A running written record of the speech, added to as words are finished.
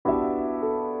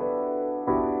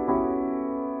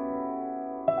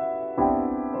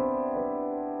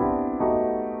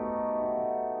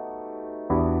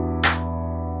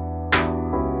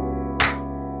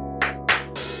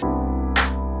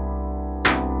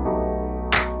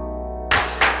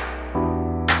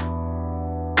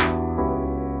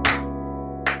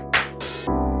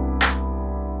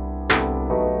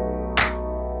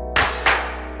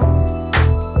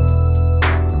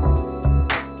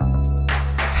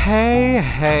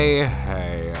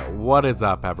Hey, what is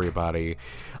up, everybody?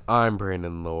 I'm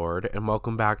Brandon Lord, and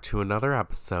welcome back to another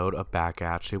episode of Back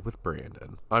At You with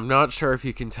Brandon. I'm not sure if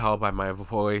you can tell by my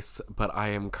voice, but I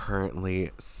am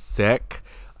currently sick.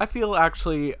 I feel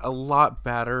actually a lot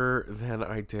better than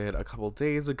I did a couple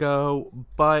days ago,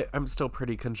 but I'm still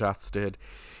pretty congested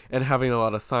and having a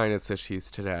lot of sinus issues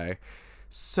today.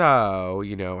 So,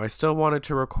 I still wanted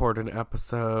to record an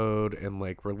episode and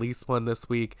release one this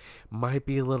week. Might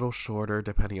be a little shorter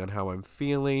depending on how I'm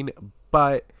feeling,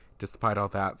 but despite all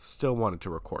that, still wanted to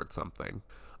record something.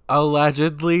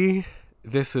 Allegedly,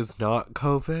 this is not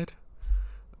COVID,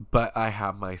 but I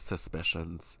have my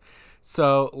suspicions.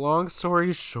 So, long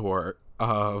story short,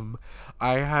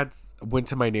 I went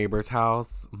to my neighbor's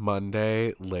house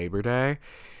Monday, Labor Day,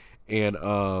 and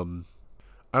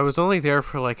I was only there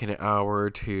for like an hour or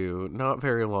two, not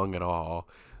very long at all.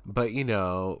 But,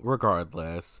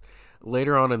 regardless,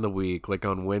 later on in the week, like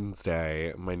on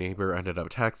Wednesday, my neighbor ended up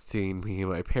texting me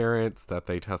and my parents that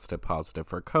they tested positive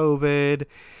for COVID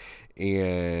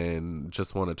and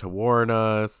just wanted to warn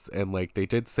us. And they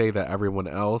did say that everyone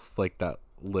else, that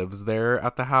lives there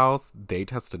at the house, they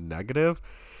tested negative.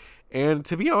 And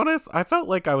to be honest, I felt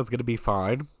like I was going to be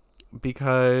fine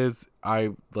because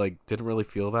I didn't really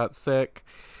feel that sick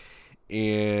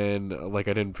and I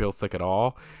didn't feel sick at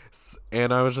all.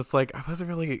 And I was just I wasn't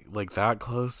really that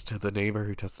close to the neighbor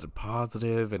who tested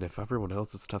positive, and if everyone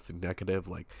else is testing negative,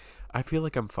 I feel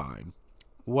like I'm fine.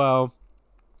 Well,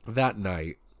 that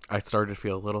night I started to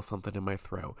feel a little something in my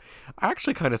throat. I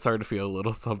actually kind of started to feel a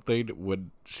little something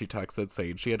when she texted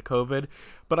saying she had COVID,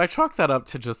 but I chalked that up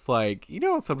to just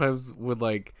sometimes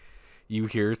when you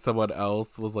hear someone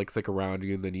else was sick around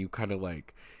you, and then you kind of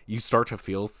you start to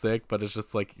feel sick, but it's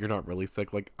just you're not really sick.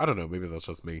 I don't know, maybe that's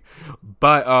just me,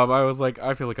 but I was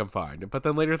I feel like I'm fine. But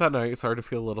then later that night I started to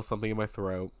feel a little something in my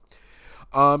throat.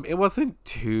 It wasn't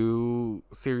too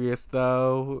serious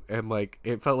though, and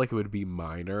it felt like it would be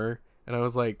minor, and I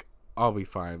was I'll be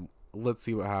fine, let's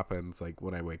see what happens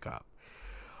when I wake up.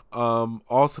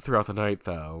 Also throughout the night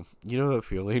though, the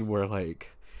feeling where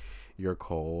you're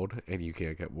cold and you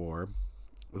can't get warm?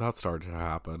 That started to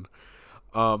happen.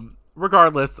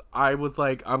 Regardless, I was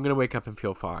I'm gonna wake up and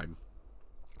feel fine.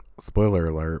 Spoiler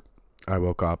alert, I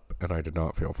woke up and I did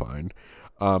not feel fine.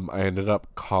 I ended up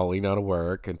calling out of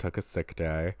work and took a sick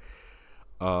day.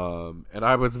 And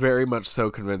I was very much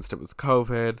so convinced it was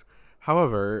COVID.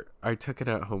 However, I took an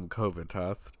at-home COVID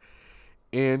test,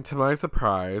 and to my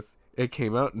surprise, it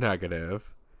came out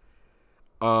negative.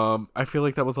 I feel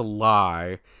like that was a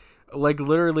lie.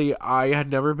 Literally, I had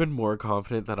never been more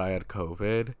confident that I had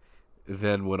COVID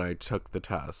than when I took the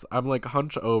test. I'm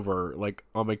hunched over,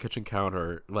 on my kitchen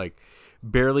counter,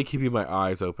 barely keeping my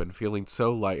eyes open, feeling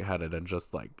so lightheaded and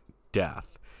just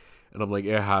death. And I'm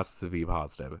it has to be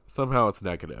positive. Somehow it's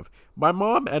negative. My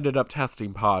mom ended up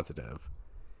testing positive.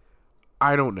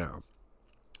 I don't know.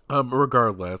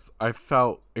 Regardless, I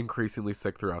felt increasingly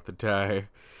sick throughout the day.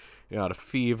 I had a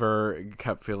fever,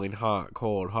 kept feeling hot,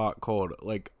 cold. I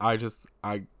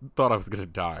thought I was going to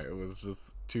die. It was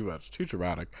just too much, too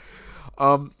dramatic.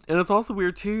 And it's also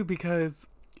weird too, because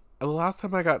the last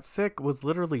time I got sick was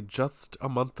literally just a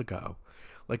month ago.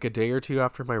 A day or two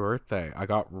after my birthday, I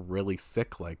got really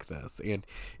sick like this. And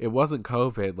it wasn't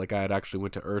COVID. I had actually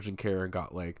went to urgent care and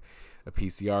got a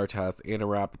PCR test and a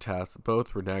rapid test.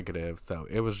 Both were negative. So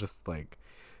it was just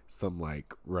some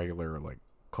regular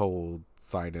cold,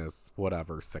 sinus,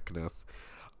 whatever sickness.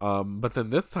 But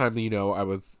then this time, I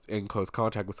was in close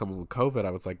contact with someone with COVID.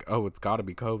 I was oh, it's got to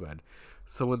be COVID.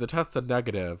 So when the test said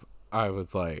negative, I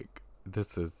was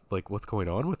this is what's going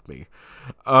on with me?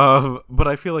 But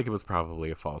I feel like it was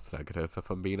probably a false negative, if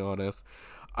I'm being honest.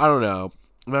 I don't know.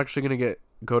 I'm actually gonna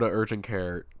go to urgent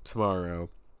care tomorrow,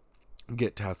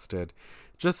 get tested,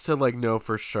 just to know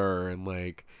for sure.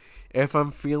 And if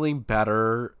I'm feeling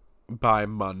better by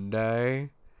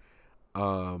Monday,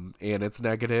 and it's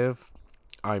negative,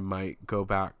 I might go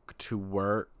back to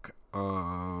work.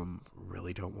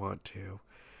 Really don't want to.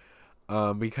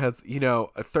 Because,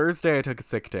 Thursday I took a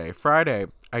sick day. Friday,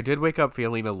 I did wake up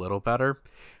feeling a little better.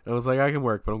 And I was I can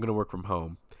work, but I'm going to work from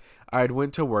home. I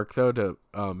went to work, though, to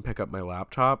pick up my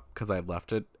laptop because I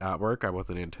left it at work. I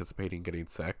wasn't anticipating getting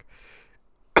sick.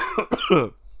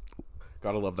 Gotta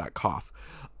love that cough.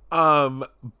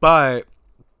 But,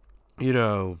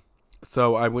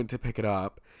 so I went to pick it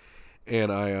up.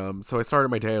 And so I started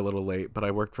my day a little late, but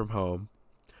I worked from home.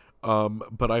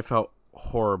 But I felt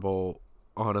horrible,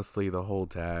 honestly, the whole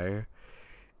day,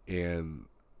 and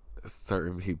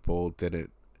certain people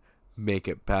didn't make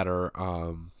it better.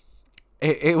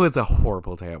 It was a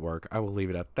horrible day at work. I will leave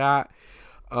it at that.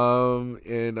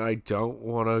 And I don't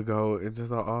want to go into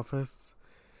the office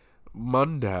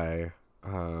Monday,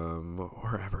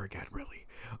 or ever again, really.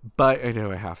 But I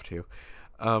know I have to,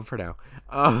 for now.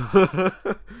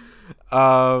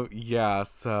 Yeah,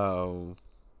 so,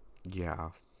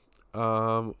 yeah.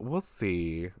 We'll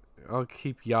see. I'll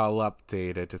keep y'all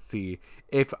updated to see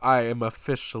if I am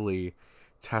officially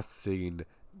testing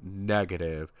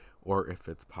negative or if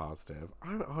it's positive.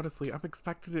 I'm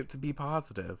expecting it to be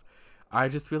positive. I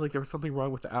just feel like there was something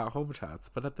wrong with the at-home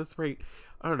test. But at this rate,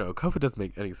 I don't know. COVID doesn't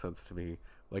make any sense to me.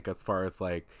 Like, as far as,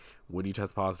 like, when you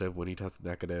test positive, when you test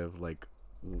negative, like,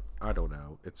 I don't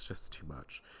know. It's just too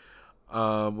much.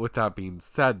 With that being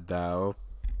said, though,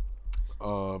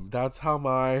 that's how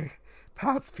my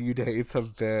past few days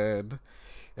have been.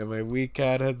 And my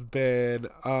weekend has been,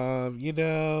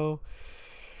 it's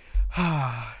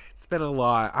been a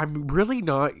lot. I'm really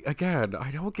not, again,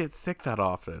 I don't get sick that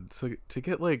often. So to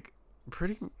get, like,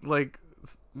 pretty, like,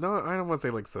 no, I don't want to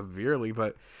say, like, severely,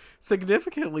 but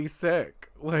significantly sick,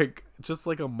 like, just,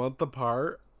 like, a month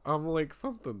apart, I'm like,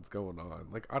 something's going on.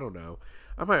 Like, I don't know.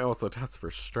 I might also test for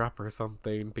strep or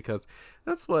something, because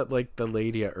that's what, like, the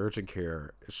lady at urgent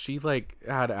care, she, like,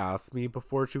 had asked me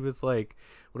before. She was like,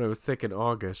 when I was sick in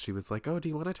August, she was like, oh, do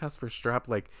you want to test for strep?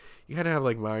 Like, you kind of have,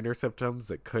 like, minor symptoms.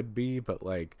 It could be, but,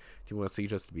 like, do you want to see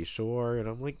just to be sure? And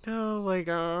I'm like, no, like,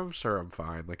 I'm sure I'm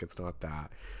fine. Like, it's not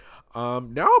that.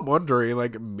 Now I'm wondering,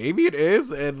 like, maybe it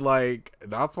is, and, like,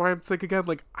 that's why I'm sick again.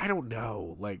 Like, I don't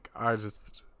know. Like, I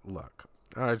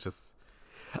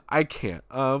can't.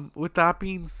 With that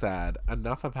being said,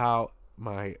 enough about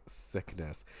my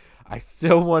sickness. I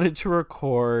still wanted to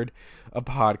record a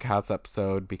podcast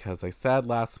episode because I said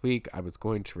last week I was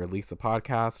going to release a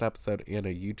podcast episode and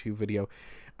a YouTube video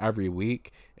every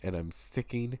week, and I'm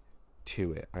sticking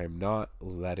to it. I'm not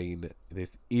letting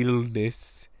this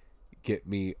illness get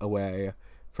me away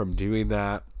from doing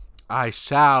that. I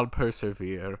shall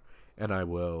persevere, and I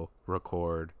will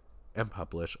record and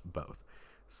publish both.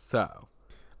 So,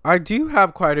 I do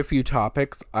have quite a few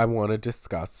topics I want to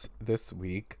discuss this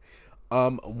week.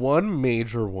 One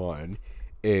major one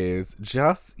is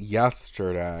just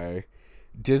yesterday,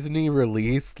 Disney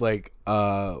released like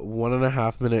a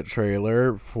 1.5 minute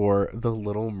trailer for The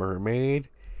Little Mermaid,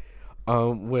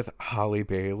 with Halle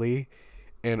Bailey,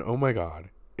 and oh my god,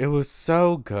 it was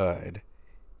so good.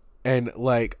 And,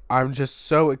 like, I'm just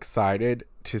so excited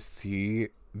to see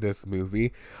this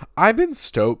movie. I've been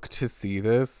stoked to see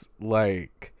this,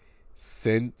 like,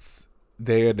 since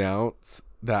they announced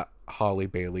that Halle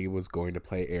Bailey was going to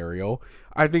play Ariel.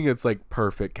 I think it's, like,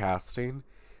 perfect casting.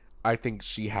 I think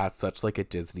she has such, like, a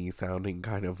Disney sounding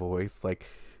kind of voice. Like,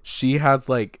 she has,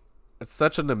 like,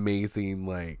 such an amazing,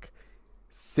 like,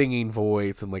 singing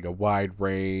voice and, like, a wide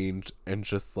range, and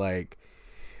just, like,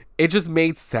 it just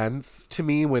made sense to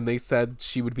me when they said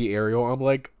she would be Ariel. I'm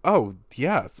like, oh,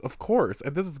 yes, of course.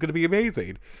 And this is going to be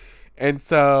amazing. And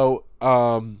so,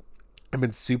 I've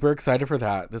been super excited for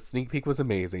that. The sneak peek was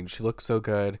amazing. She looks so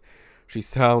good. She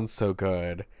sounds so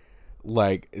good.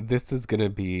 Like, this is going to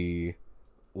be,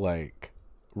 like,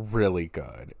 really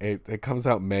good. It comes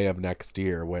out May of next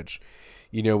year, which,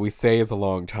 you know, we say is a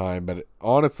long time. But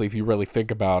honestly, if you really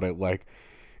think about it, like,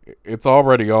 it's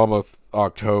already almost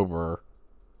October.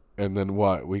 And then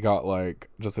what? We got like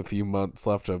just a few months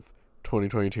left of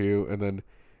 2022, and then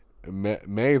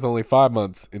May is only 5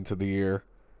 months into the year,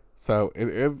 so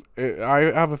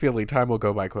I have a feeling time will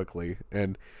go by quickly,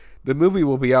 and the movie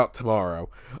will be out tomorrow.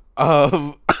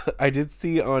 I did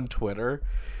see on Twitter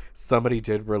somebody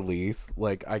did release,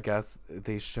 like, I guess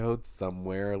they showed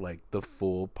somewhere like the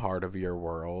full part of your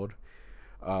world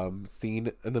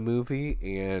scene in the movie,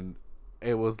 and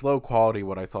it was low quality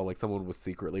what I saw. Like, someone was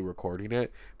secretly recording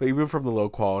it, but even from the low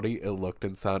quality, it looked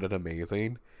and sounded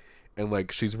amazing. And,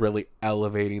 like, she's really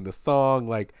elevating the song.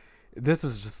 Like, this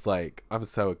is just, like, I'm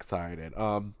so excited.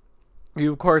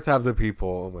 You of course have the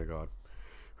people, oh my god,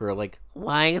 who are like,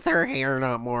 why is her hair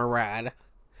not more red?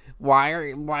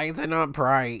 Why is it not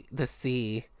bright? The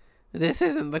sea. This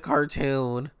isn't the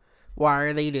cartoon. Why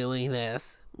are they doing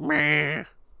this? Meh.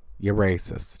 You're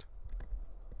racist.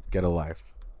 Get a life.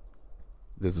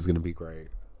 This is gonna be great.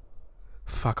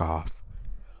 Fuck off.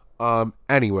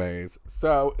 Anyways,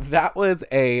 so that was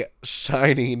a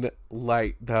shining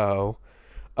light, though,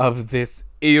 of this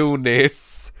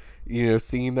illness. You know,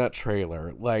 seeing that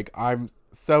trailer. Like, I'm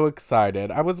so excited.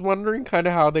 I was wondering kind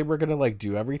of how they were gonna, like,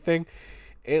 do everything.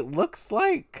 It looks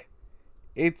like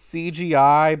it's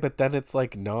CGI, but then it's,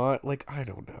 like, not. Like, I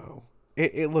don't know.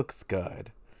 It looks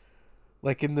good.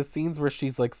 Like, in the scenes where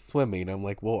she's, like, swimming, I'm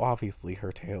like, well, obviously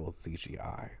her tail is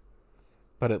CGI.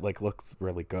 But it, like, looks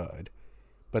really good.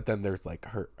 But then there's like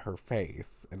her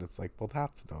face, and it's like, well,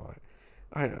 that's not.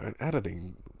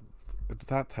 Editing,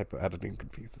 that type of editing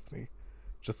confuses me.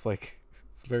 Just like,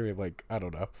 it's very like, I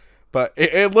don't know, but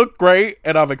it looked great,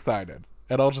 and I'm excited,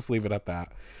 and I'll just leave it at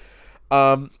that.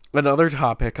 Another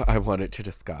topic I wanted to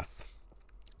discuss,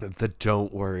 the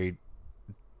Don't Worry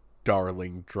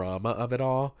Darling drama of it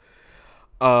all.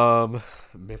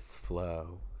 Miss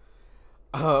Flo.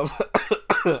 Um,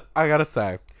 I gotta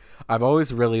say, I've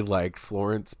always really liked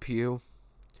Florence Pugh,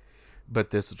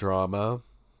 but this drama,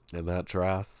 and that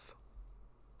dress,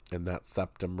 and that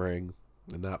septum ring,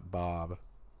 and that bob,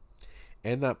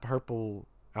 and that purple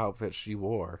outfit she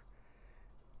wore,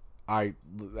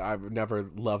 I've never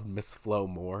loved Miss Flo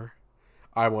more.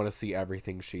 I want to see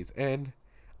everything she's in.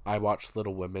 I watched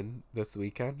Little Women this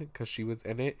weekend because she was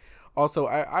in it. Also,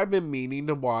 I've been meaning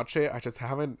to watch it. I just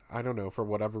haven't, I don't know, for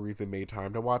whatever reason, made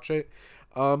time to watch it.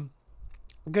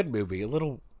 Good movie. A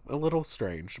little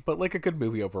strange, but like a good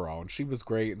movie overall. And she was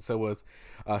great, and so was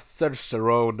Saoirse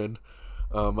Ronan.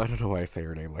 I don't know why I say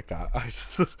her name like that.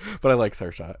 But I like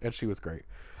Saoirse, and she was great.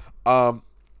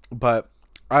 But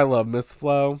I love Miss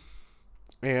Flo,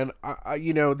 and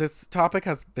this topic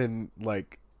has been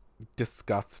like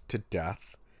discussed to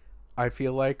death, I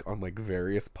feel like, on like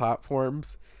various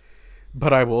platforms.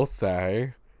 But I will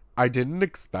say, I didn't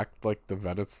expect like the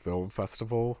Venice Film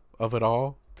Festival of it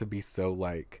all to be so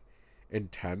like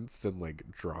intense and like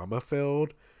drama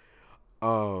filled.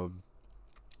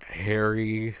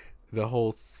 Harry, the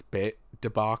whole spit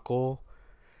debacle,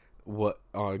 what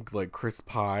on like Chris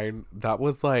Pine, that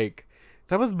was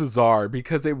bizarre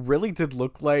because it really did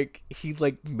look like he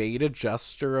like made a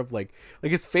gesture of like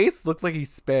his face looked like he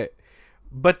spit,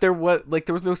 but there was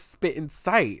no spit in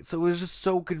sight, so it was just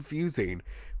so confusing.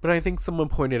 But I think someone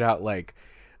pointed out like,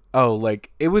 oh,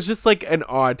 like it was just like an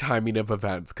odd timing of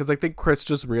events, because I think Chris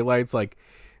just realized like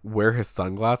where his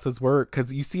sunglasses were,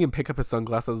 because you see him pick up his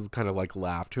sunglasses and kind of like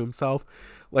laugh to himself.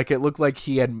 Like it looked like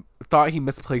he had thought he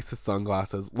misplaced his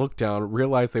sunglasses, looked down,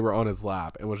 realized they were on his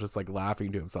lap, and was just like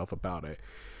laughing to himself about it.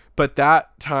 But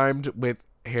that timed with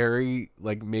Harry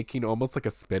like making almost like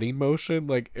a spitting motion,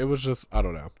 like it was just, I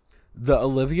don't know. The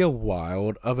Olivia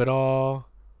Wilde of it all,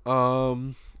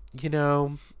 you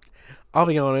know, I'll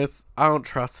be honest, I don't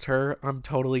trust her. I'm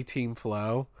totally Team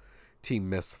Flo, Team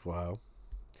Miss Flo.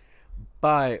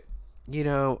 But,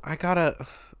 I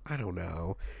don't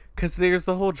know. Because there's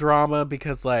the whole drama,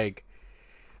 because, like,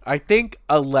 I think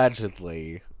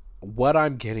allegedly what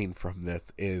I'm getting from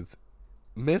this is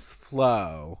Miss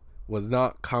Flo was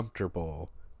not comfortable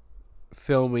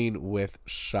filming with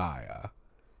Shia.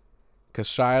 Because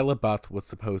Shia LaBeouf was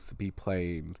supposed to be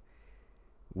playing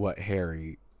what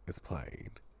Harry is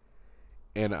playing.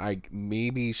 And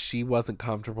maybe she wasn't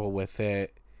comfortable with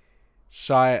it.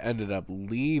 Shia ended up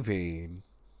leaving,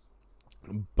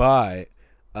 but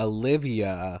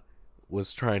Olivia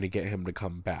was trying to get him to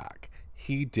come back.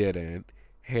 He didn't.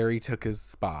 Harry took his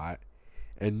spot.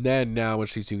 And then now when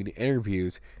she's doing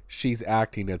interviews, she's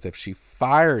acting as if she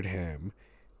fired him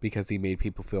because he made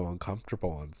people feel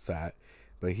uncomfortable on set.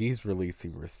 But he's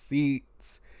releasing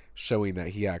receipts showing that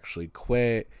he actually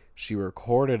quit. She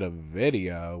recorded a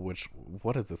video, which,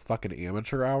 what is this, fucking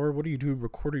amateur hour? What are you doing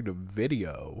recording a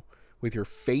video with your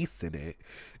face in it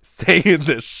saying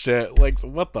this shit? Like,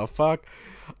 what the fuck?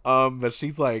 But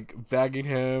she's like begging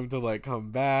him to like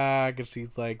come back, and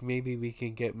she's like, maybe we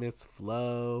can get Miss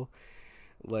Flo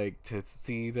like to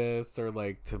see this, or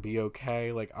like to be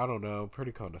okay. Like, I don't know,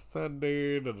 pretty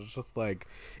condescending. And it's just like,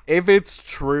 if it's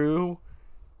true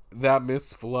that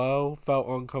Miss Flo felt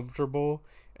uncomfortable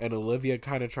and Olivia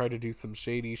kind of tried to do some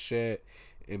shady shit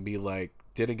and be like,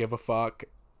 didn't give a fuck,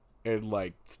 and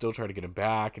like still try to get him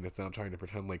back, and it's now trying to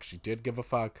pretend like she did give a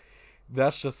fuck,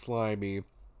 that's just slimy.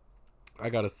 I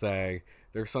gotta say,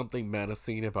 there's something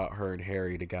menacing about her and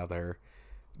Harry together.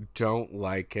 Don't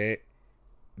like it.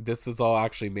 This is all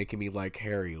actually making me like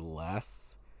Harry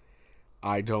less.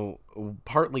 I don't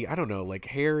know, like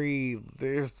Harry,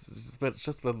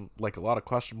 just been like a lot of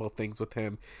questionable things with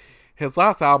him. His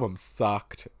last album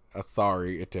sucked.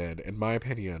 Sorry, it did, in my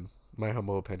opinion, my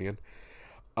humble opinion.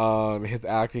 His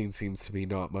acting seems to be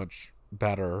not much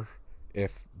better,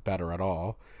 if better at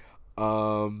all.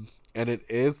 And it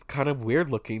is kind of weird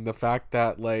looking, the fact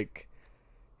that like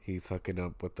he's hooking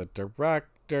up with the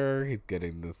director, he's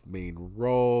getting this main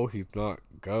role, he's not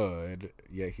good,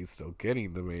 yet he's still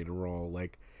getting the main role.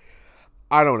 Like,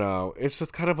 I don't know, it's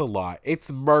just kind of a lot.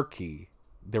 It's murky.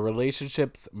 The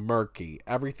relationship's murky.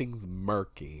 Everything's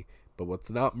murky. But what's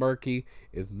not murky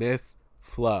is Miss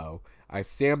Flo. I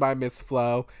stand by Miss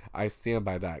Flo. I stand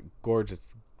by that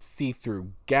gorgeous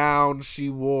see-through gown she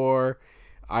wore.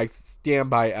 I stand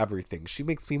by everything. She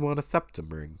makes me want a septum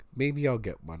ring. Maybe I'll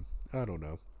get one. I don't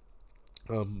know.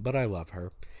 But I love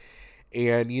her.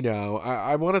 And, you know,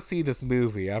 I want to see this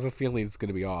movie. I have a feeling it's going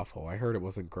to be awful. I heard it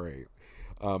wasn't great.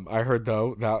 I heard,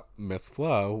 though, that Miss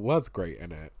Flo was great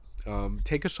in it.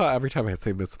 Take a shot every time I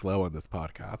say Miss Flo on this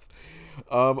podcast.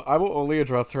 I will only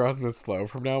address her as Miss Flo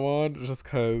from now on, just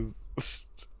because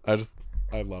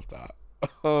I love that.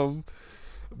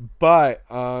 But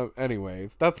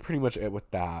anyways, that's pretty much it with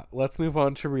that. Let's move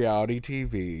on to reality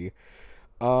TV.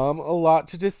 A lot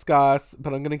to discuss,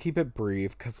 but I'm gonna keep it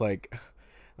brief because, like,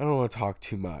 I don't want to talk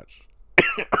too much.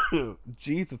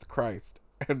 Jesus Christ.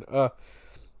 And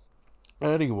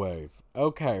anyways,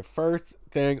 okay. First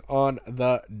thing on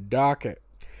the docket: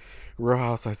 Real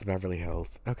Housewives of Beverly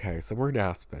Hills. Okay, so we're in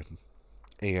Aspen,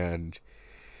 and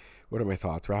what are my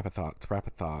thoughts? Rapid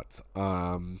thoughts.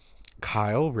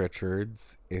 Kyle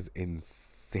Richards is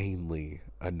insanely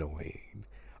annoying.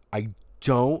 I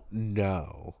don't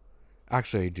know.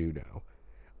 Actually, I do know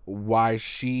why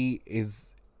she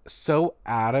is so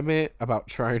adamant about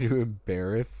trying to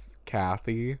embarrass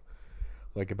Kathy,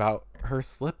 like about her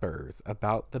slippers,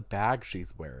 about the bag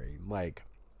she's wearing. Like,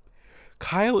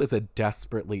 Kyle is a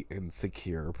desperately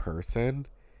insecure person,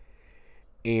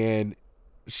 and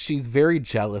she's very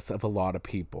jealous of a lot of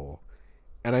people.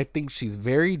 And I think she's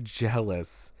very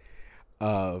jealous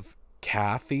of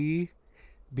Kathy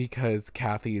because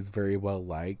Kathy is very well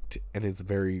liked and is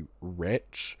very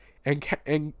rich. And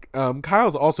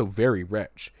Kyle's also very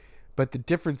rich. But the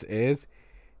difference is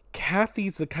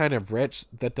Kathy's the kind of rich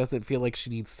that doesn't feel like she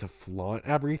needs to flaunt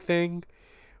everything.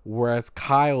 Whereas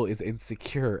Kyle is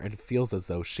insecure and feels as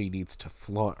though she needs to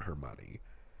flaunt her money.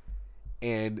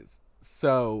 And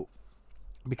so,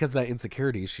 because of that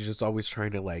insecurity, she's just always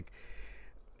trying to, like,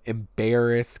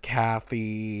 embarrass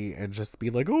Kathy and just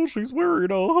be like, oh, she's wearing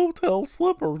a hotel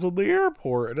slippers in the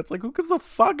airport. And it's like, who gives a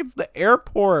fuck? It's the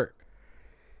airport.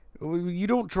 You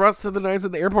don't dress to the nines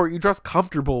in the airport. You dress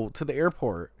comfortable to the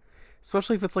airport.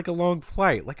 Especially if it's like a long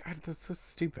flight. Like, that's so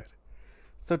stupid.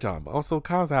 So dumb. Also,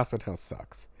 Kyle's Aspen House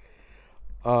sucks.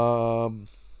 On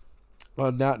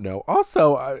that note,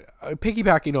 also,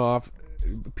 piggybacking off,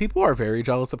 people are very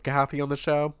jealous of Kathy on the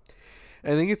show. I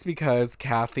think it's because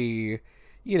Kathy,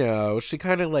 you know, she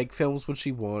kind of like films when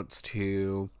she wants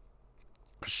to.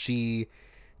 She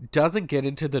doesn't get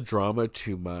into the drama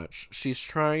too much. She's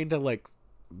trying to like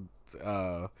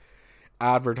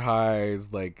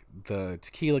advertise like the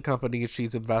tequila company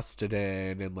she's invested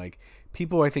in, and like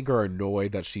people I think are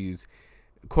annoyed that she's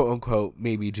quote unquote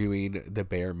maybe doing the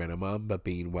bare minimum but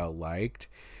being well liked.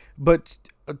 But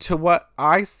to what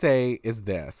I say is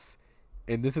this,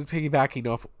 and this is piggybacking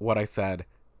off what I said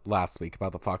last week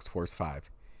about the Fox Force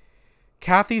 5.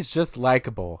 Kathy's just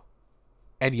likable,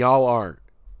 and y'all aren't.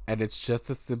 And it's just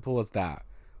as simple as that.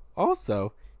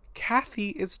 Also, Kathy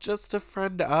is just a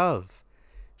friend of.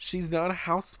 She's not a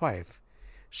housewife.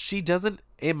 She doesn't,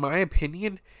 in my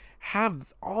opinion,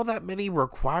 have all that many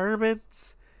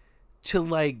requirements to,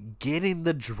 like, get in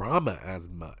the drama as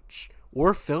much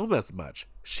or film as much.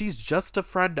 She's just a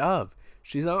friend of.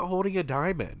 She's not holding a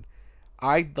diamond.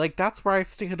 That's where I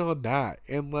stand on that.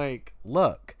 And, like,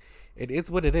 look, it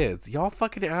is what it is. Y'all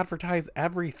fucking advertise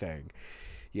everything.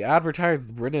 You advertise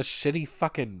Rinna's shitty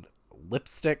fucking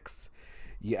lipsticks.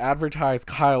 You advertise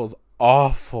Kyle's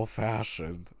awful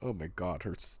fashion. Oh my god,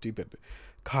 her stupid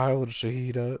Kyle and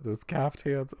Shahida, those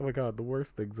caftans. Oh my god, the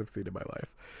worst things I've seen in my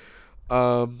life.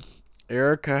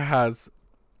 Erica has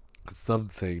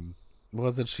something.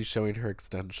 Wasn't she showing her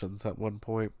extensions at one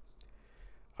point?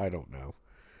 I don't know.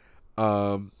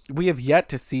 We have yet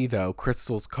to see, though,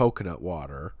 Crystal's coconut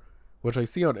water, which I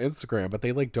see on Instagram, but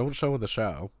they, like, don't show in the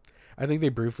show. I think they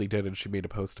briefly did, and she made a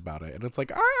post about it. And it's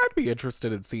like, I'd be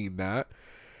interested in seeing that.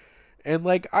 And,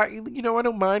 like, I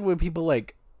don't mind when people,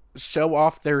 like, show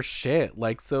off their shit.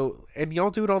 Like, so, and y'all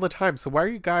do it all the time. So why are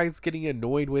you guys getting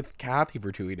annoyed with Kathy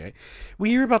for doing it? We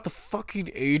hear about the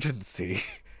fucking agency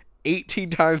 18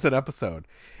 times an episode.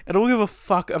 And I don't give a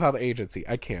fuck about the agency.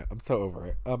 I can't. I'm so over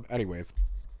it. Anyways.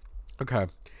 Okay.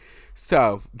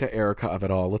 So, the Erica of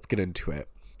it all. Let's get into it.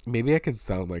 Maybe I can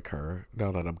sound like her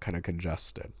now that I'm kind of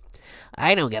congested.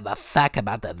 I don't give a fuck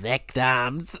about the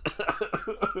victims.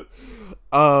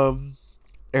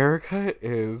 Erica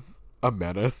is a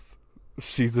menace.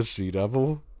 She's a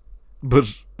she-devil.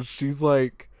 But she's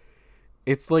like,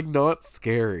 it's like not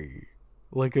scary.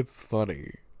 Like, it's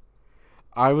funny.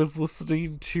 I was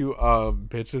listening to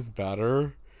Bitches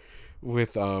Better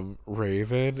with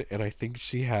Raven, and I think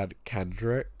she had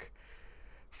Kendrick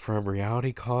from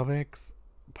Reality Comics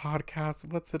podcast.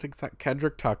 What's it exact?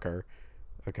 Kendrick Tucker.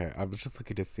 Okay, I'm just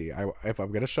looking to see. If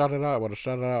I'm gonna shout it out, I want to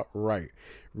shout it out right.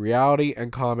 Reality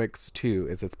and Comics 2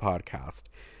 is his podcast.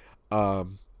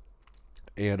 Um,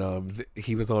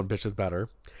 he was on Bitches Better,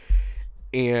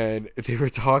 and they were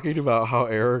talking about how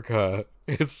Erica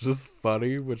is just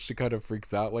funny when she kind of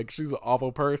freaks out. Like, she's an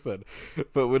awful person,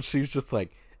 but when she's just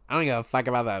like, I don't give a fuck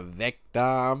about the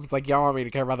victims. Like, y'all want me to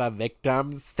care about the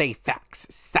victims? Say facts.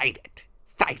 Cite it.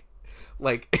 Cite.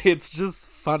 Like, it's just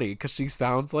funny because she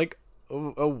sounds like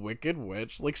a wicked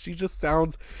witch. Like, she just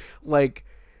sounds like,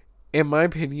 in my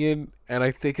opinion, and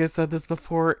I think I said this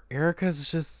before, Erica's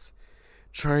just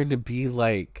trying to be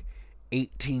like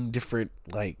 18 different,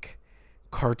 like,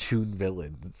 cartoon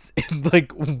villains in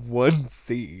like one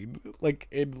scene. Like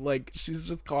she's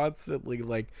just constantly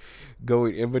like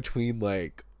going in between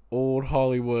like old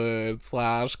Hollywood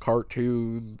slash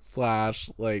cartoon slash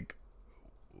like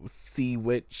sea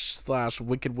witch slash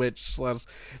wicked witch slash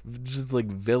just like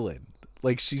villain.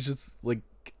 Like she's just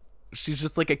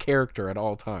like a character at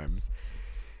all times.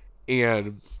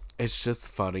 And it's just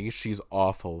funny. She's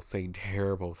awful, saying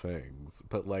terrible things,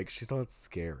 but like she's not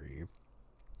scary.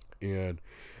 And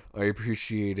I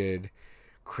appreciated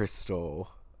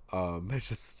Crystal.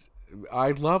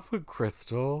 I love when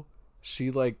Crystal,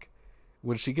 she like,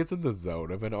 when she gets in the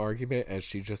zone of an argument and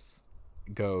she just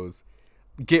goes,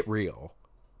 get real.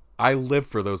 I live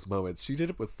for those moments. She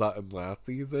did it with Sutton last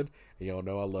season, and y'all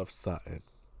know I love Sutton.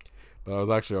 But I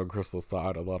was actually on Crystal's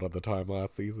side a lot of the time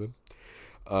last season.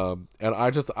 And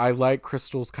I like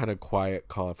Crystal's kind of quiet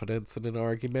confidence in an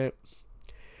argument.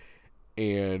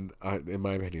 And in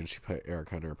my opinion, she put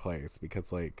Erica in her place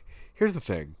because, like, here's the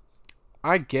thing.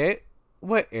 I get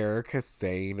what Erica's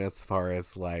saying as far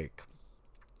as, like,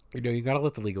 you gotta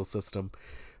let the legal system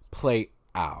play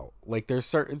out. Like, there's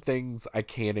certain things I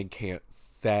can and can't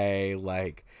say.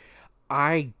 Like,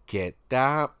 I get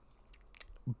that.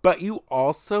 But you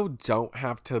also don't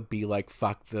have to be like,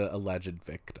 fuck the alleged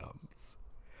victims.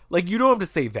 Like, you don't have to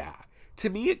say that. To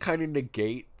me, it kind of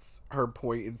negates her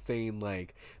point in saying,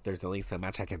 like, there's only so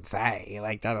much I can say.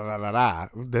 Like, da da da da da.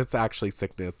 This actually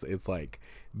sickness is, like,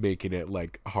 making it,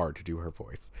 like, hard to do her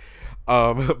voice.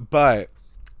 But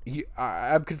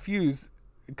I'm confused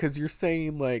because you're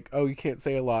saying, like, oh, you can't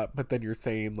say a lot, but then you're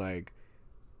saying, like,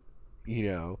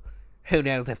 who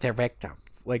knows if they're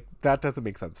victims? Like, that doesn't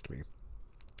make sense to me.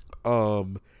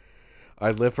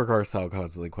 I live for Garcelle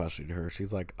constantly questioning her.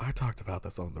 She's like, I talked about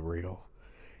this on The Real.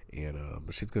 And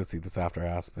she's going to see this after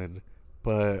Aspen.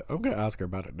 But I'm going to ask her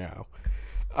about it now.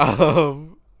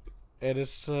 And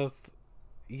it's just,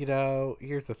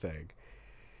 here's the thing.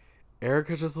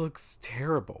 Erica just looks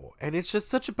terrible. And it's just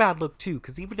such a bad look, too.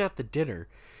 Because even at the dinner,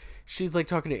 she's like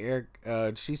talking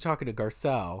to she's talking to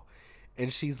Garcelle.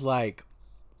 And she's like,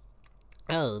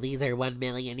 Oh, these are 1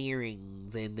 million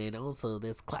earrings, and then also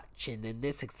this clutch, and then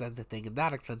this expensive thing, and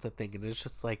that expensive thing. and it's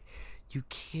just like, you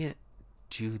can't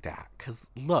do that. Because,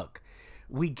 look,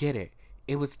 we get it.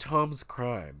 It was Tom's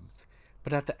crimes.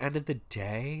 But at the end of the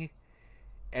day,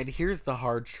 and here's the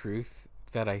hard truth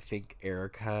that I think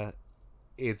Erica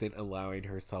isn't allowing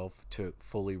herself to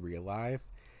fully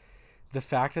realize. The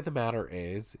fact of the matter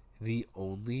is, the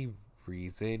only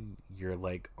reason you're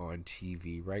like on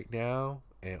TV right now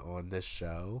and on this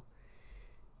show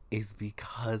is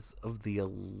because of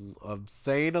I'm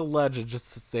saying alleged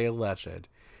just to say alleged,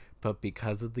 but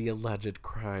because of the alleged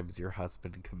crimes your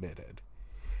husband committed.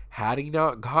 Had he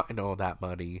not gotten all that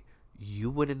money, you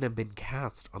wouldn't have been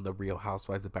cast on The Real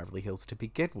Housewives of Beverly Hills to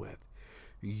begin with.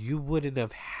 You wouldn't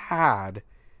have had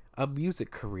a music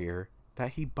career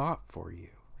that he bought for you.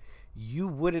 You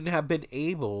wouldn't have been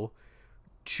able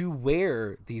to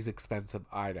wear these expensive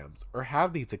items or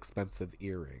have these expensive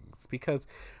earrings. Because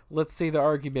let's say the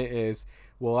argument is,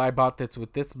 well, I bought this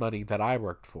with this money that I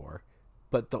worked for,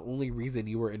 but the only reason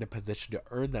you were in a position to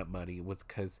earn that money was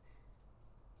because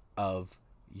of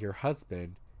your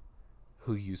husband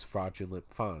who used fraudulent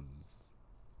funds.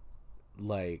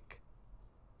 Like,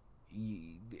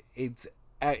 it's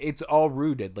all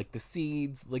rooted, like the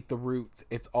seeds, like the roots,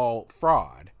 it's all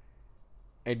fraud.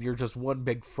 And you're just one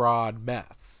big fraud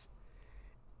mess.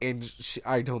 And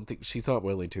I don't think she's not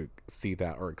willing to see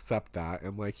that or accept that.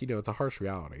 And like, it's a harsh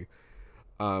reality.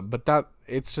 But that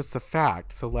it's just a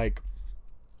fact. So like,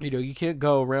 you can't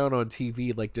go around on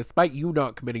TV, like, despite you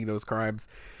not committing those crimes,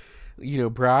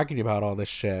 bragging about all this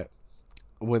shit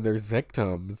when there's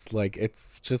victims. Like,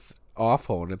 it's just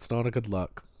awful and it's not a good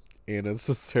look. And it's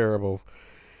just terrible.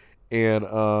 And,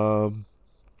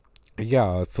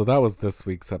 yeah, so that was this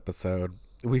week's episode.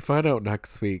 We find out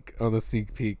next week on the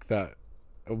sneak peek that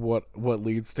what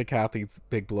leads to Kathy's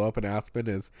big blow up in Aspen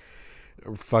is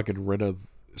fucking Rinna's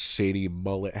shady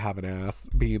mullet having ass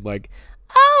being like,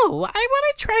 Oh, I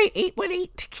want to try 818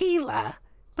 tequila.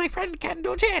 My friend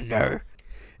Kendall Jenner.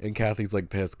 And Kathy's like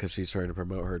pissed because she's trying to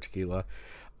promote her tequila.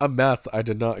 A mess I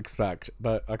did not expect,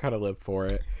 but I kind of lived for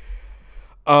it.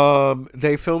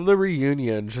 They filmed the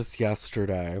reunion just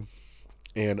yesterday,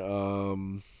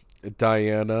 and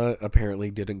Diana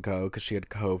apparently didn't go because she had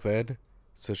COVID,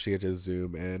 so she had to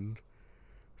Zoom in.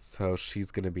 So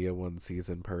she's gonna be a 1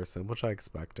 season person, which I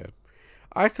expected.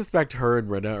 I suspect her and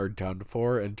Rinna are done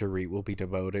for, and Dorit will be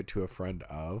devoted to a friend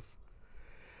of.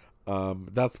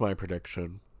 That's my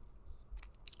prediction.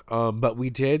 But we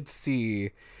did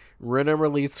see Rinna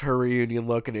released her reunion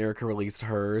look and Erica released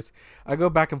hers. I go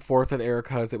back and forth with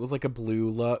Erica's. It was like a blue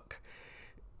look.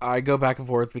 I go back and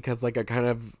forth because like I kind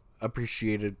of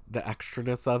appreciated the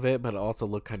extraness of it, but it also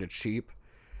looked kind of cheap.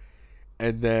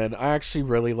 And then I actually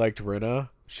really liked Rinna.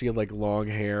 She had like long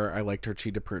hair. I liked her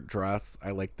cheetah print dress.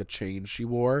 I liked the chain she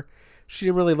wore. She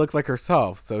didn't really look like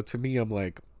herself. So to me, I'm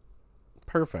like,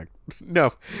 perfect.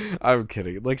 No, I'm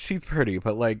kidding. Like, she's pretty,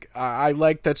 but like I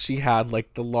like that she had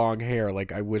like the long hair.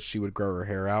 Like, I wish she would grow her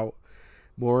hair out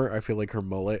more. I feel like her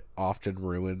mullet often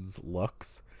ruins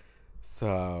looks.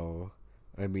 So,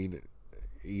 I mean,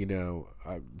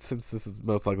 since this is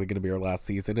most likely going to be her last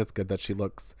season, it's good that she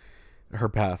looks her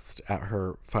best at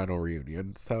her final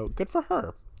reunion. So good for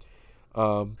her.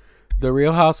 The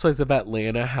Real Housewives of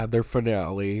Atlanta had their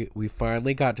finale. We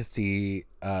finally got to see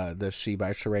the She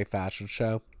by Sheree fashion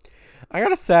show. I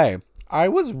gotta say, I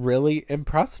was really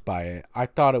impressed by it. I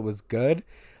thought it was good.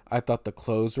 I thought the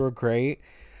clothes were great.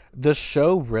 The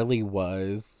show really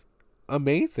was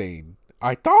amazing.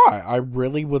 I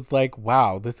really was like,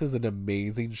 wow, this is an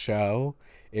amazing show.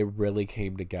 It really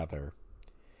came together.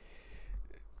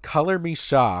 Color me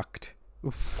shocked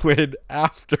when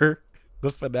after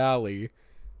the finale,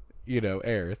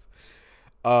 airs.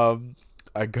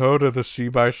 I go to the She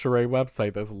by Sheree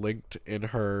website that's linked in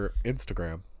her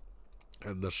Instagram,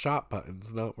 and the shop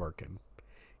button's not working.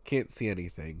 Can't see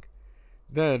anything.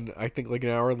 Then I think like an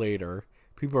hour later,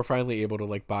 people are finally able to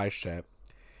like buy shit.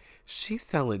 She's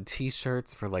selling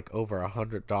t-shirts for like over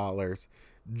 $100.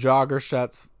 Jogger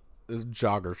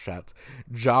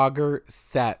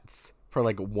sets for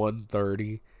like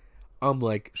 $130. I'm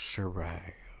like,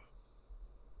 Sheree.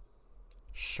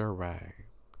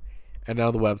 And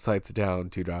now the website's down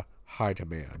due to high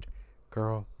demand.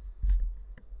 Girl,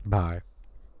 bye.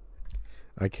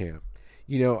 I can't.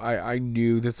 I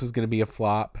knew this was going to be a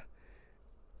flop.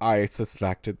 I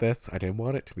suspected this. I didn't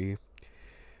want it to be.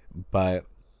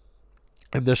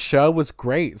 And the show was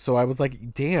great. So I was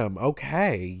like, damn,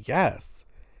 okay, yes.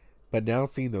 But now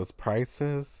seeing those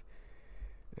prices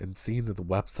and seeing that the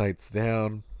website's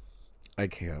down, I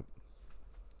can't.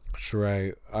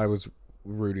 Sheree, I was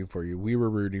rooting for you. We were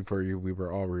rooting for you. We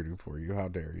were all rooting for you. How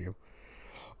dare you?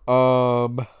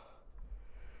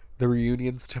 The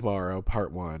reunion's tomorrow,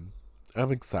 part 1.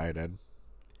 I'm excited.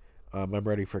 I'm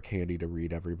ready for Candy to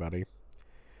read everybody.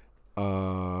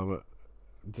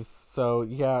 Just so,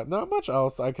 yeah, not much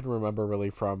else I can remember really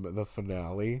from the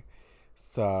finale.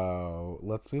 So,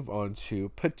 let's move on to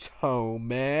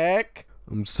Potomac.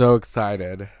 I'm so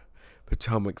excited.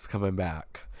 Potomac's coming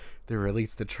back. They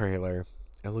released the trailer.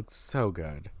 It looks so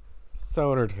good.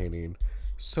 So entertaining.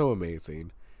 So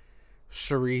amazing.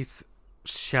 Charisse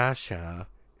Shasha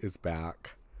is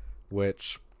back,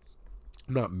 which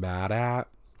I'm not mad at.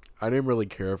 I didn't really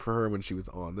care for her when she was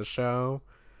on the show,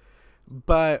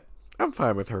 but I'm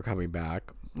fine with her coming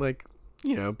back. Like,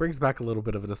 brings back a little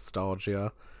bit of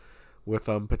nostalgia with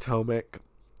Potomac,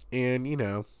 and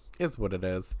is what it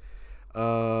is.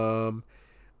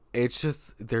 It's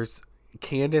just there's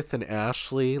Candace and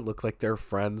Ashley look like they're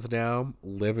friends now,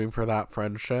 living for that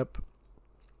friendship.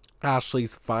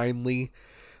 Ashley's finally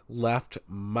left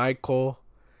Michael,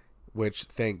 which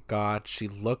thank God, she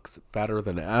looks better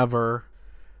than ever.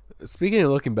 Speaking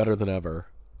of looking better than ever,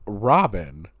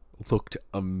 Robin looked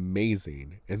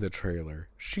amazing in the trailer.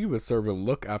 She was serving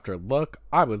look after look.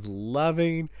 I was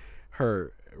loving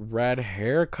her red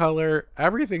hair color,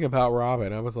 everything about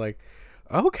Robin. I was like,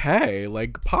 okay,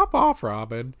 like pop off,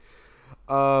 Robin.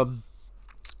 My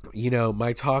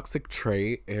toxic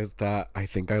trait is that I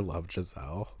think I love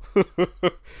Giselle.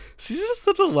 She's just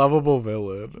such a lovable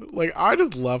villain. Like, I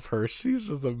just love her. She's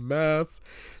just a mess.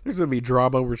 There's gonna be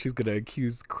drama where she's gonna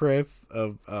accuse Chris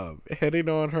of hitting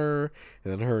on her,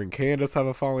 and then her and Candace have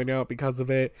a falling out because of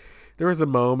it. There was a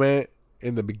moment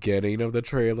in the beginning of the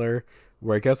trailer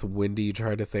where I guess Wendy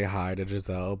tried to say hi to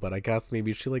Giselle, but I guess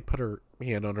maybe she like put her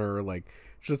hand on her, like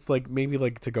just like maybe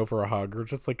like to go for a hug or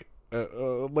just like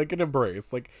an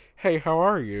embrace, like, hey, how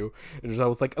are you? And Giselle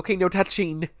was like, okay, no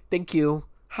touching, thank you,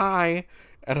 hi.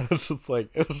 And I was just like,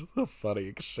 it was just a funny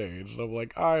exchange. And I'm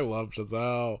like, I love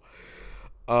Giselle.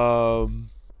 Um,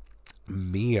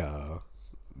 Mia.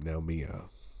 No, Mia.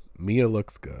 Mia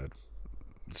looks good.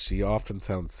 She often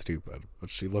sounds stupid, but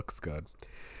she looks good.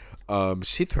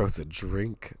 She throws a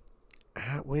drink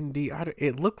at Wendy.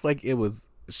 It looked like it was,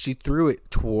 she threw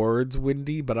it towards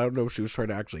Wendy, but I don't know if she was trying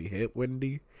to actually hit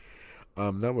Wendy.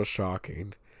 That was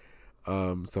shocking.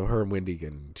 So her and Wendy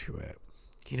get into it.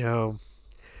 You know,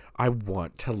 I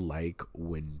want to like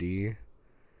Wendy,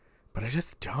 but I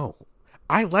just don't.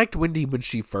 I liked Wendy when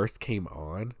she first came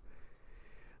on,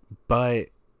 but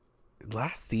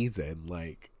last season,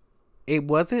 like, it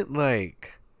wasn't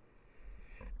like,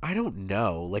 I don't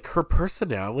know, like her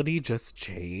personality just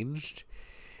changed.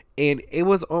 And it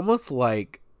was almost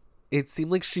like, it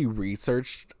seemed like she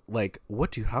researched, like,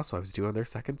 what do housewives do on their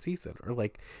second season? Or,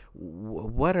 like,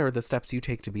 what are the steps you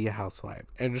take to be a housewife?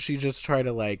 And she just tried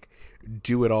to, like,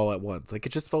 do it all at once. Like,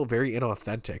 it just felt very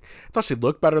inauthentic. I thought she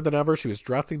looked better than ever. She was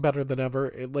dressing better than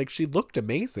ever. Like, she looked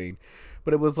amazing.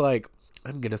 But it was like,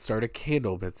 I'm going to start a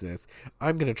candle business.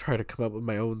 I'm going to try to come up with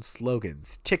my own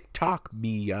slogans. TikTok,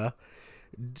 Mia.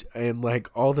 And, like,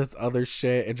 all this other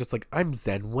shit. And just, like, I'm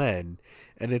Zen Wen.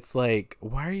 And it's like,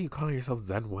 why are you calling yourself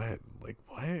Zen Wen? Like,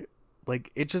 what?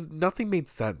 Like, it just, nothing made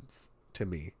sense to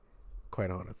me, quite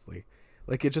honestly.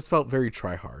 Like, it just felt very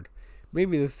try hard.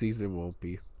 Maybe this season won't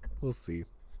be. We'll see.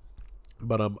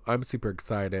 But I'm super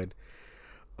excited.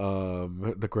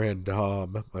 The Grand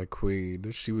Dame, my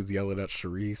queen, she was yelling at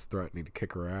Charisse, threatening to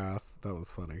kick her ass. That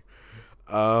was funny.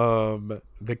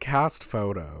 The cast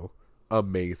photo,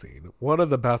 amazing. One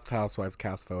of the best Housewives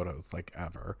cast photos, like,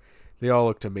 ever. They all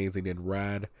looked amazing in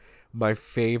red. My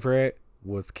favorite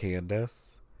was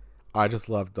Candace. I just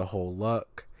loved the whole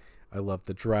look. I loved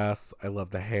the dress. I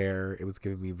loved the hair. It was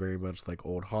giving me very much like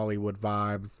old Hollywood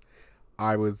vibes.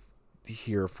 I was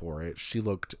here for it. She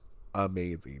looked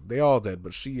amazing. They all did,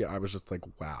 but I was just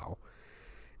like, wow.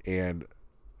 And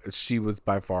she was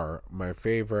by far my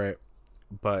favorite,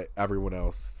 but everyone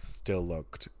else still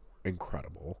looked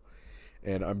incredible.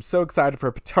 And I'm so excited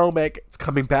for Potomac. It's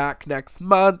coming back next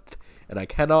month, and I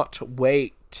cannot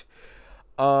wait.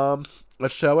 A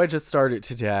show I just started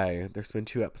today. There's been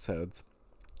 2 episodes.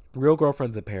 Real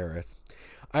Girlfriends in Paris.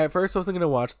 I at first wasn't going to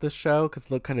watch this show because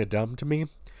it looked kind of dumb to me.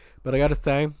 But I got to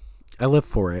say, I live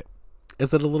for it.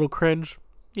 Is it a little cringe?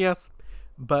 Yes.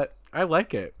 But I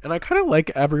like it. And I kind of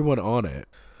like everyone on it.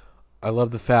 I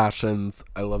love the fashions.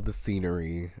 I love the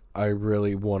scenery. I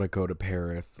really want to go to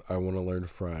Paris. I want to learn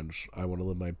French. I want to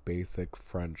live my basic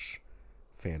French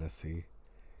fantasy.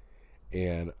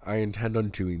 And I intend on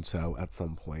doing so at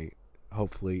some point,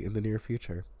 hopefully in the near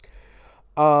future.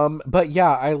 But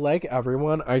yeah, I like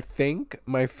everyone. I think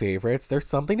my favorites, there's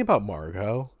something about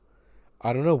Margot.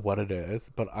 I don't know what it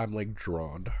is, but I'm like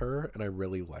drawn to her and I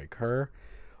really like her.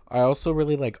 I also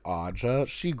really like Aja.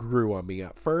 She grew on me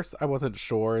at first. I wasn't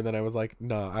sure, and then I was like,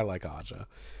 nah, I like Aja.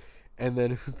 And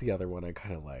then who's the other one I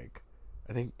kind of like?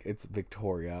 I think it's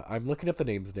Victoria. I'm looking up the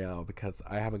names now because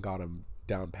I haven't got them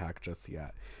down packed just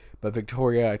yet. But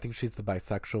Victoria, I think she's the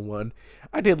bisexual one.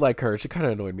 I did like her. She kind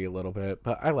of annoyed me a little bit,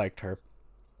 but I liked her.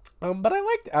 But I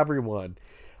liked everyone.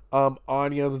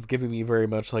 Anya was giving me very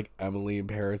much like Emily in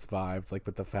Paris vibes, like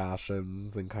with the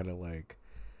fashions and kind of like,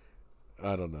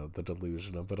 I don't know, the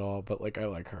delusion of it all. But like, I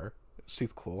like her.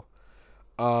 She's cool.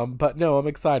 But no, I'm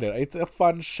excited. It's a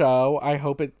fun show. I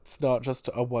hope it's not just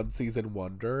a 1-season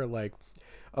wonder. Like,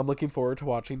 I'm looking forward to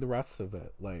watching the rest of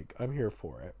it. Like, I'm here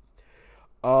for it.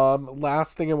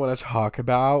 Last thing I want to talk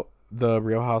about, the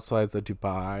Real Housewives of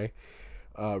Dubai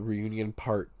reunion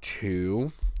part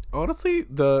 2. Honestly,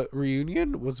 the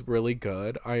reunion was really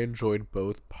good. I enjoyed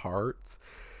both parts.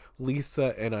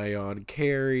 Lisa and Ayan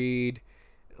carried.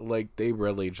 Like, they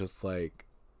really just, like,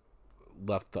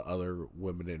 left the other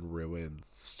women in ruins.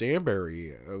 Stanbury,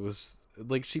 it was,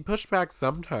 like, she pushed back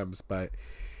sometimes, but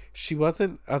she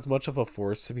wasn't as much of a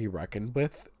force to be reckoned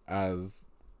with as,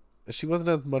 she wasn't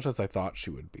as much as I thought she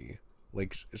would be.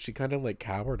 Like, she kind of, like,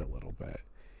 cowered a little bit.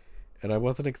 And I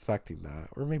wasn't expecting that.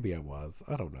 Or maybe I was.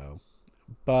 I don't know.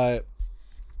 But,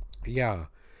 yeah.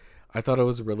 I thought it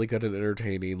was really good and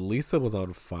entertaining. Lisa was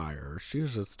on fire. She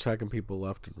was just checking people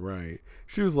left and right.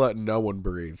 She was letting no one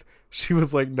breathe. She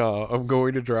was like, nah, I'm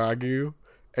going to drag you,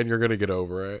 and you're going to get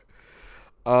over it.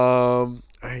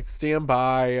 I stand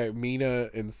by Mina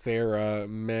and Sarah.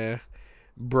 Meh.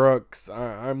 Brooks,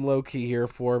 I'm low-key here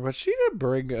for, but she didn't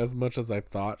bring as much as I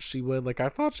thought she would. Like, I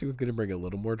thought she was going to bring a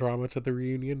little more drama to the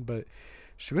reunion, but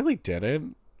she really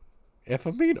didn't. If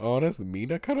I'm being honest,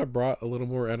 Mina kind of brought a little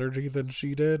more energy than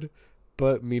she did,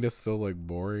 but Mina's still, like,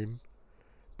 boring.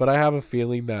 But I have a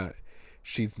feeling that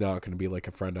she's not going to be like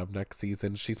a friend of next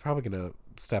season. She's probably going to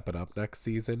step it up next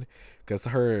season because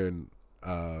her and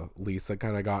Lisa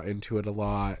kind of got into it a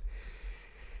lot.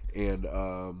 And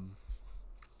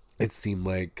it seemed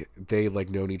like they like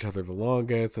known each other the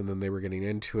longest, and then they were getting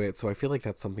into it. So I feel like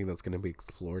that's something that's going to be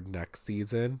explored next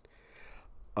season.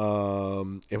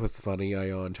 It was funny,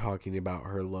 Ion talking about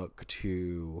her look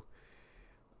to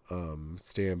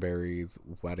Stanberry's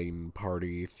wedding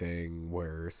party thing,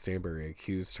 where Stanberry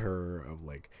accused her of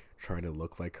like trying to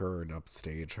look like her and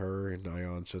upstage her, and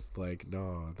Ion's just like,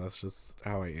 no, that's just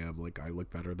how I am. Like, I look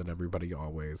better than everybody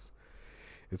always.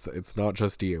 It's not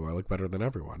just you. I look better than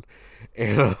everyone,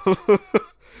 and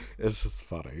it's just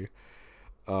funny.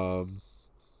 I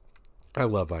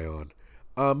love Ion.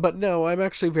 But no, I'm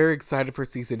actually very excited for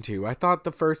season 2. I thought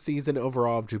the first season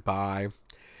overall of Dubai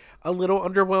a little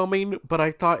underwhelming, but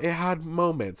I thought it had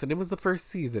moments, and it was the first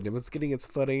season. It was getting its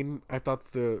footing. I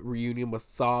thought the reunion was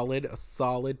solid, a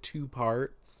solid 2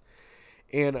 parts.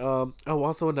 And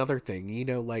also another thing, you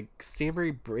know, like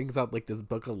Stanbury brings out like this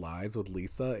book of lies with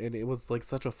Lisa, and it was like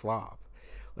such a flop.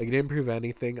 Like, it didn't prove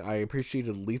anything. I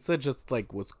appreciated Lisa just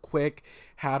like was quick,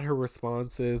 had her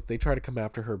responses. They tried to come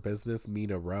after her business,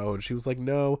 Mina Rowe, and she was like,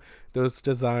 no, those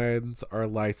designs are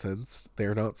licensed,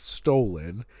 they're not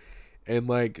stolen. And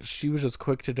like, she was just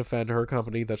quick to defend her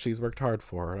company that she's worked hard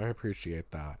for, and I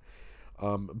appreciate that.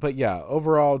 But yeah,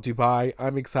 overall, Dubai,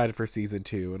 I'm excited for season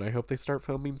 2, and I hope they start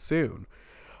filming soon.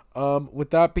 With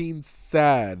that being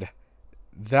said,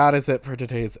 that is it for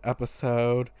today's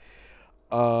episode.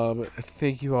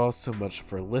 Thank you all so much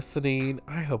for listening.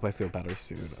 I hope I feel better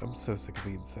soon. I'm so sick of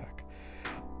being sick.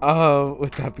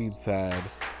 With that being said,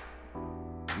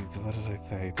 what did I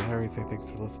say? Did I already say thanks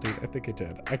for listening? I think I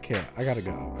did. I can't. I gotta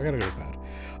go. I gotta go to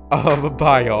bed.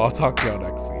 Bye, y'all. I'll talk to y'all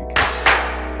next week.